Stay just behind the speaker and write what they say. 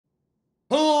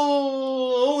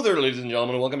Hello there, ladies and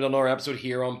gentlemen, and welcome to another episode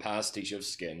here on Pastiche of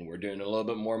Skin. We're doing a little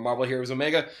bit more Marvel Heroes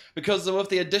Omega, because with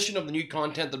the addition of the new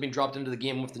content that's been dropped into the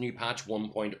game with the new patch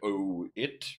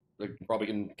 1.08, you probably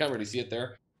can't really see it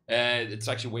there. It's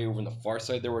actually way over on the far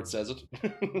side there where it says it.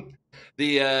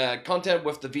 The content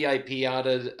with the VIP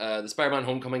added, the Spider-Man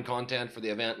Homecoming content for the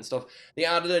event and stuff, they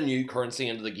added a new currency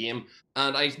into the game,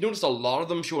 and I noticed a lot of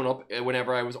them showing up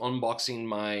whenever I was unboxing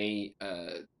my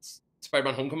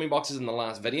Spider-Man Homecoming boxes in the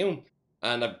last video,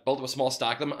 and I built up a small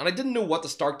stack of them, and I didn't know what the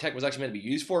StarkTech was actually meant to be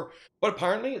used for, but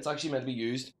apparently it's actually meant to be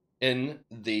used in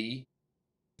the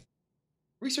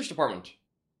research department.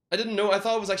 I didn't know. I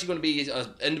thought it was actually going to be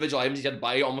individual items you had to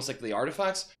buy, almost like the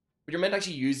artifacts, but you're meant to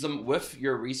actually use them with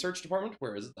your research department.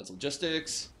 Where is it? That's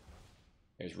logistics.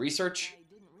 There's research.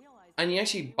 And you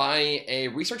actually buy a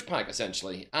research pack,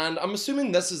 essentially. And I'm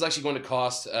assuming this is actually going to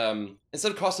cost,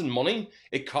 instead of costing money,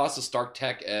 it costs a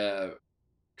StarkTech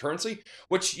currency,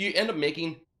 which you end up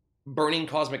making burning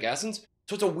cosmic essence.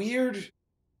 So it's a weird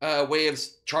way of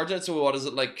charging it. So what is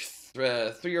it, like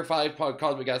 3 or 5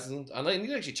 cosmic essence? And I need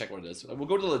to actually check what it is. We'll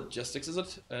go to logistics, is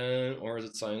it? Or is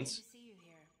it science?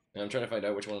 I'm trying to find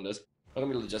out which one it is. Not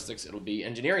going to be logistics, it'll be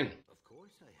engineering.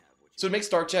 So to make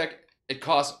StarkTech, it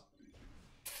costs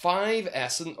 5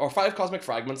 cosmic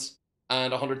fragments and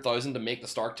 100,000 to make the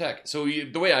StarkTech. So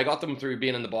the way I got them through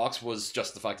being in the box was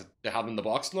just the fact that they have them in the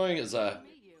box now is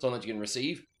something that you can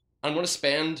receive. I'm going to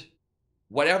spend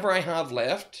whatever I have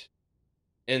left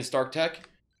in StarkTech.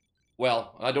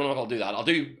 Well, I don't know if I'll do that.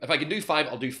 If I can do 5,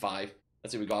 I'll do 5.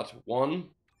 Let's see, we got 1,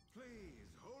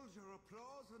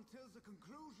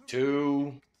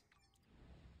 2,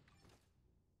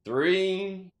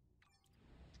 3,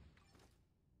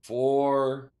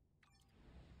 4,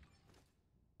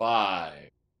 5.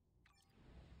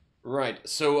 Right,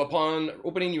 so upon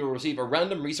opening, you will receive a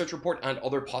random research report and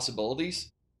other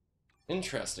possibilities.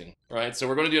 Interesting. Right, so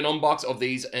we're going to do an unbox of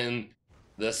these in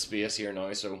this space here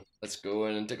now, so let's go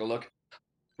in and take a look.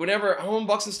 Whenever I'm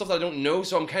unboxing stuff that I don't know,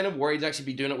 so I'm kind of worried to actually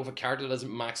be doing it with a character that isn't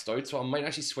maxed out, so I might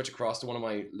actually switch across to one of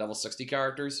my level 60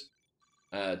 characters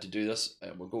to do this.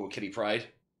 We'll go with Kitty Pryde.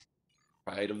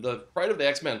 Pride of the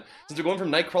X-Men. Since we're going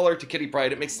from Nightcrawler to Kitty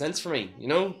Pryde, it makes sense for me, you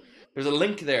know? There's a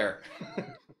link there.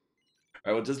 Alright,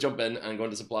 we'll just jump in and go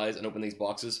into supplies and open these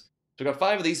boxes. So we got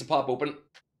 5 of these to pop open.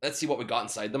 Let's see what we got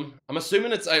inside them. I'm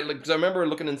assuming it's, because I remember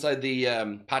looking inside the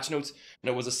patch notes, and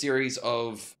it was a series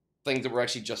of things that were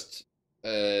actually just,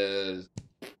 it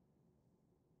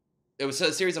was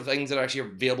a series of things that are actually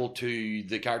available to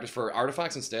the characters for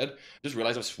artifacts instead. Just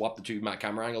realized I've swapped the 2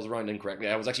 camera angles around incorrectly.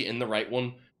 I was actually in the right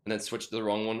one, and then switch to the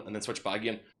wrong one, and then switch back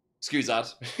again. Excuse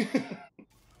that.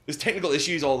 There's technical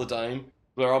issues all the time.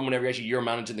 They're on whenever you're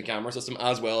managing the camera system,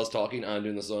 as well as talking and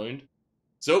doing the sound.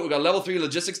 So, we've got level 3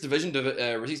 logistics division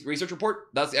research report.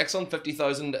 That's excellent.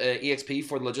 50,000 EXP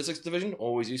for the logistics division.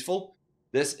 Always useful.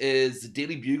 This is the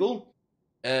Daily Bugle.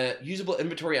 Usable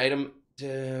inventory item. 1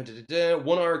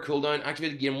 hour cooldown.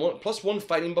 Activated game +1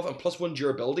 fighting buff and +1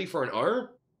 durability for an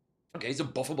hour. Okay, so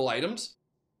buffable items.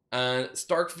 And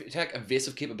StarkTech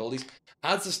evasive capabilities.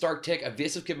 Adds the StarkTech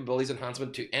evasive capabilities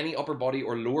enhancement to any upper body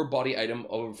or lower body item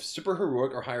of super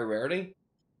heroic or higher rarity.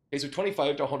 Okay, so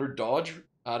 25 to 100 dodge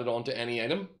added on to any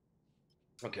item.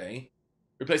 Okay.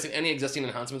 Replacing any existing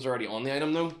enhancements already on the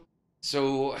item though.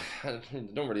 So, I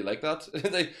don't really like that.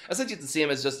 Essentially it's the same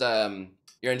as just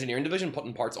your engineering division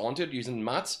putting parts onto it using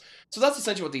mats. So that's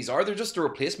essentially what these are. They're just to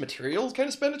replace materials kind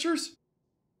of expenditures.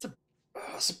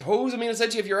 I suppose, I mean,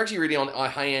 essentially, if you're actually really on a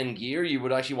high-end gear, you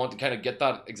would actually want to kind of get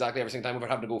that exactly every single time without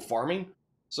having to go farming.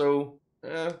 So,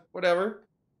 whatever.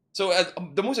 So,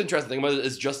 the most interesting thing about it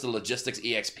is just the logistics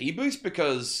EXP boost,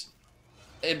 because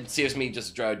it saves me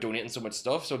just donating so much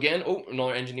stuff. So again,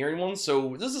 another engineering one.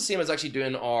 So this is the same as actually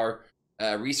doing our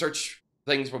research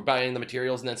things. We're buying the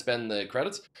materials and then spending the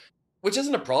credits, which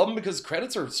isn't a problem because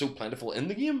credits are so plentiful in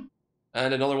the game.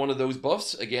 And another one of those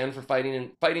buffs, again, for fighting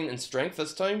and strength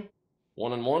this time.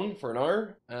 1-on-1 for an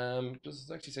hour. Does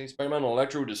it actually say Spider-Man and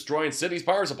Electro destroying city's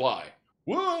power supply?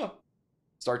 Whoa!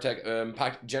 StarkTech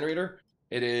pack generator.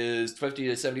 It is 50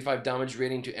 to 75 damage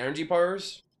rating to energy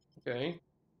powers. Okay.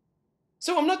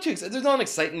 So I'm not too excited. There's nothing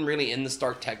exciting really in the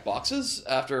StarkTech boxes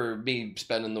after me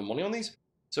spending the money on these.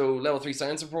 So level 3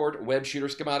 science report, web shooter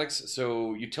schematics.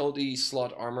 So utility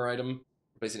slot armor item,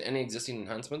 replacing any existing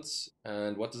enhancements.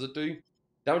 And what does it do?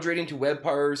 Damage rating to web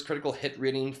powers, critical hit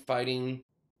rating, fighting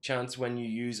chance when you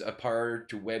use a power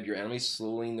to web your enemies,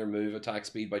 slowing their move attack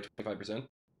speed by 25%.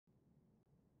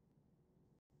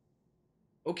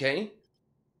 Okay.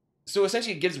 So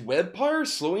essentially it gives web power,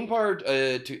 slowing power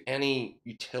to any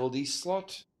utility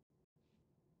slot.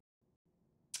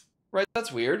 Right,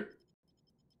 that's weird.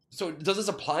 So does this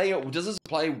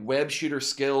apply web shooter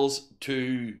skills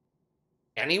to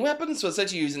any weapon? So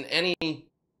essentially using any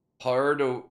power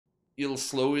to you'll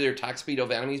slow your attack speed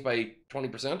of enemies by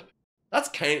 20%.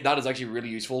 That is actually really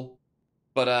useful.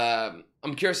 But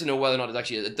I'm curious to know whether or not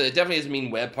it definitely doesn't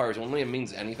mean web powers only, it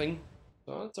means anything.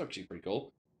 So that's actually pretty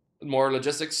cool. More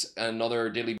logistics, another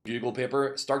daily bugle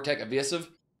paper, StarkTech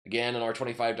evasive, again an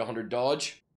R25 to 100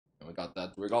 dodge. And we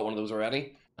got one of those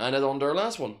already. And on to our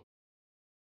last one.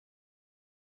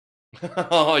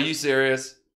 Oh, are you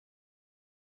serious?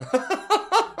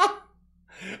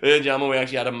 Ladies and gentlemen, we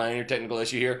actually had a minor technical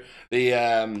issue here. The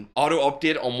auto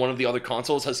update on one of the other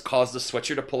consoles has caused the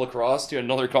switcher to pull across to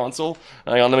another console.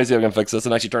 Hang on, let me see if I can fix this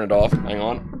and actually turn it off. Hang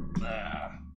on.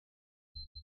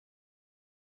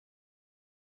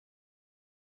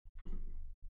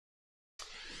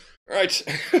 Right.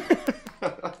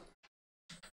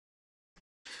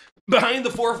 Behind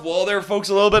the fourth wall there, folks,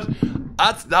 a little bit.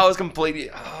 That was completely...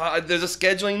 there's a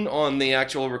scheduling on the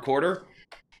actual recorder.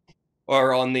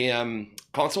 Or on the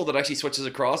console that actually switches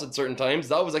across at certain times.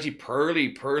 That was actually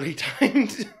poorly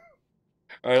timed.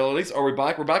 Alright, well, at least are we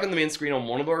back? We're back on the main screen on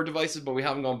one of our devices, but we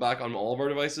haven't gone back on all of our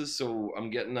devices, so I'm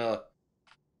getting a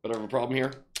bit of a problem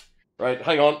here. Right,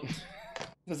 hang on.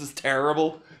 This is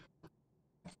terrible.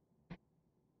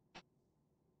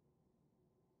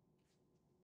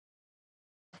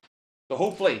 So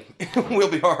hopefully we'll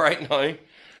be alright now.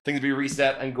 Things will be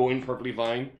reset and going perfectly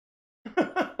fine.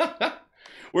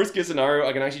 Worst case scenario,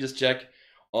 I can actually just check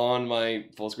on my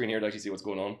full screen here to actually see what's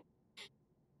going on.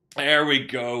 There we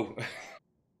go.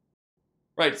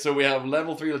 Right, so we have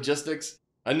level 3 logistics,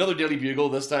 another daily bugle,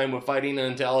 this time with fighting and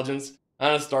intelligence,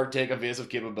 and a StarkTech evasive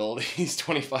capabilities,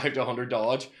 25 to 100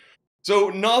 dodge. So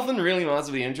nothing really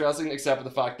massively interesting, except for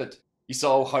the fact that you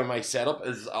saw how my setup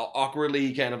is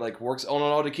awkwardly kind of like works on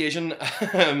an odd occasion.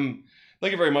 Thank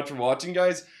you very much for watching,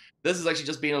 guys. This is actually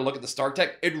just being a look at the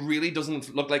StarkTech. It really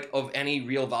doesn't look like of any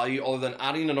real value other than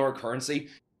adding another currency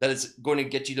that is going to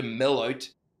get you to mill out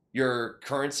your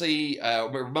currency,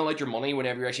 mill out your money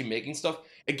whenever you're actually making stuff.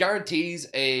 It guarantees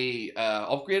a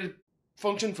upgraded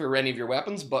function for any of your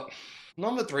weapons, but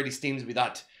none of it really seems to be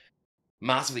that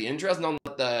massively interesting. None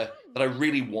that I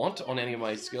really want on any of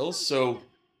my skills. So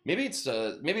maybe it's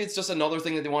just another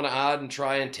thing that they want to add and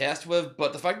try and test with.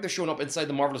 But the fact that they're showing up inside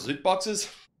the Marvelous loot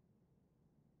boxes.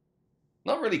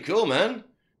 Not really cool, man.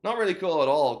 Not really cool at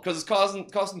all, because it's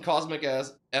costing cosmic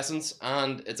essence,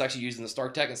 and it's actually using the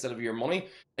StarkTech instead of your money,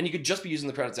 and you could just be using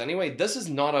the credits anyway. This is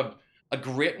not a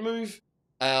great move,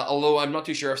 although I'm not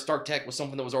too sure if StarkTech was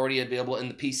something that was already available in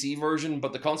the PC version,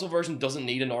 but the console version doesn't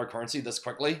need another currency this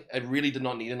quickly. It really did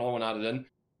not need another one added in.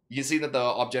 You can see that the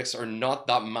objects are not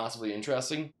that massively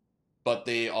interesting, but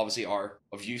they obviously are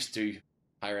of use to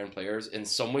higher-end players in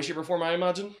some way, shape, or form, I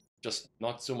imagine. Just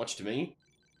not so much to me.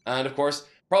 And of course,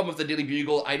 problem with the Daily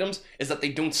Bugle items is that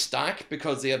they don't stack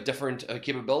because they have different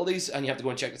capabilities, and you have to go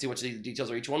and check to see which the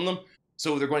details are each one of them.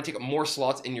 So they're going to take up more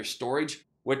slots in your storage,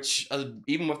 which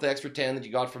even with the extra 10 that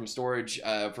you got from storage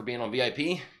for being on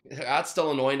VIP, that's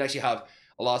still annoying to actually have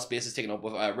a lot of spaces taken up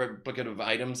with replicative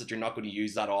items that you're not going to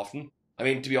use that often. I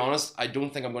mean, to be honest, I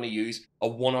don't think I'm going to use a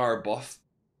 1 hour buff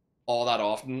all that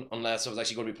often unless I was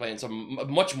actually going to be playing some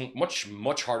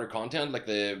much harder content like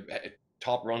the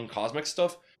top run cosmic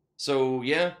stuff. So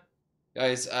yeah,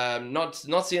 guys, not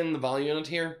seeing the value in it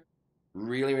here,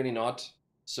 really not.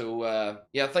 So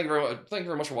yeah, thank you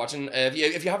very much for watching.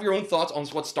 If you have your own thoughts on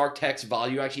what StarkTech's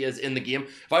value actually is in the game,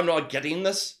 if I'm not getting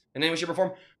this in any way, shape, or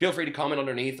form, feel free to comment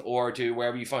underneath or to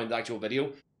wherever you found the actual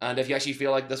video. And if you actually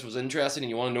feel like this was interesting and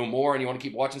you want to know more and you want to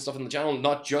keep watching stuff on the channel,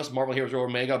 not just Marvel Heroes or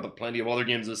Omega, but plenty of other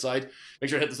games aside,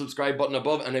 make sure to hit the subscribe button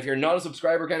above. And if you're not a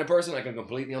subscriber kind of person, I can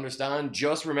completely understand.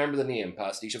 Just remember the name,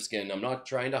 Pastiche of Skin. I'm not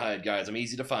trying to hide, guys. I'm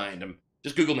easy to find.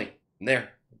 Just Google me. I'm there.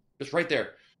 Just right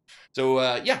there. So,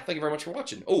 yeah, thank you very much for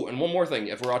watching. Oh, and one more thing.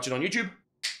 If we're watching on YouTube,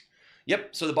 yep,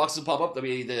 so the boxes will pop up. There'll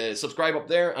be the subscribe up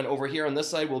there, and over here on this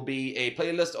side will be a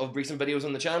playlist of recent videos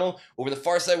on the channel. Over the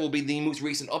far side will be the most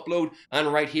recent upload,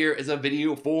 and right here is a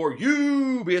video for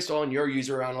you based on your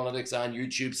user analytics and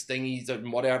YouTube's thingies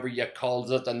and whatever you call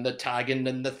it, and the tagging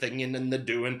and the thinging and the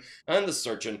doing and the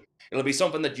searching. It'll be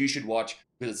something that you should watch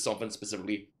because it's something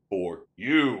specifically for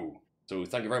you. So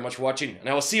thank you very much for watching, and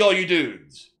I will see all you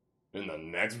dudes in the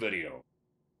next video.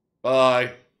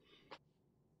 Bye.